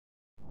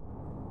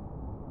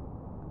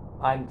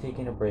I'm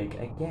taking a break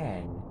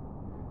again.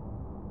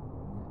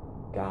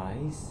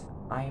 Guys,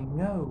 I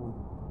know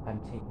I'm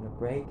taking a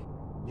break.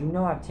 You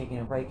know I'm taking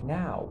a break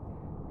now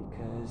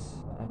because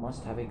I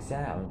must have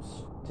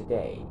exams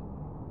today.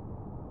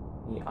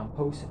 Yeah,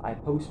 I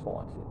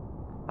postponed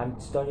it. I'm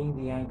studying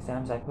the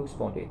exams. I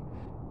postponed it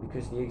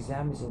because the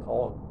exam is in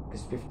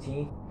August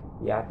 15th.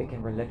 The Epic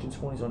and Religions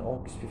one is on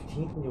August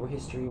 15th, and the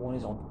History one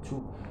is on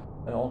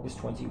August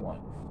 21.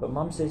 But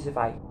Mum says if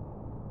I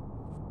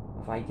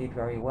did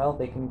very well,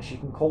 she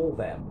can call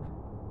them.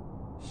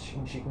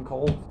 She can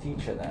call the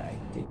teacher that I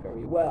did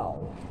very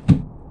well.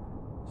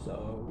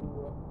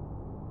 So,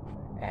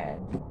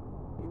 and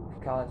you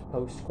can't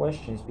post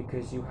questions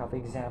because you have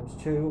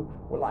exams too.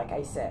 Well, like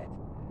I said,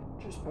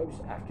 just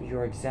post after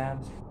your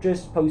exams.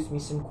 Just post me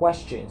some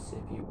questions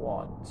if you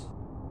want.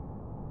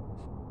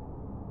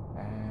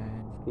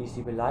 And please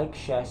leave a like,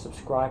 share,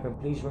 subscribe, and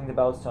please ring the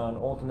bell to turn on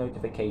all the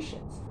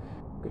notifications.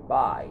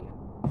 Goodbye.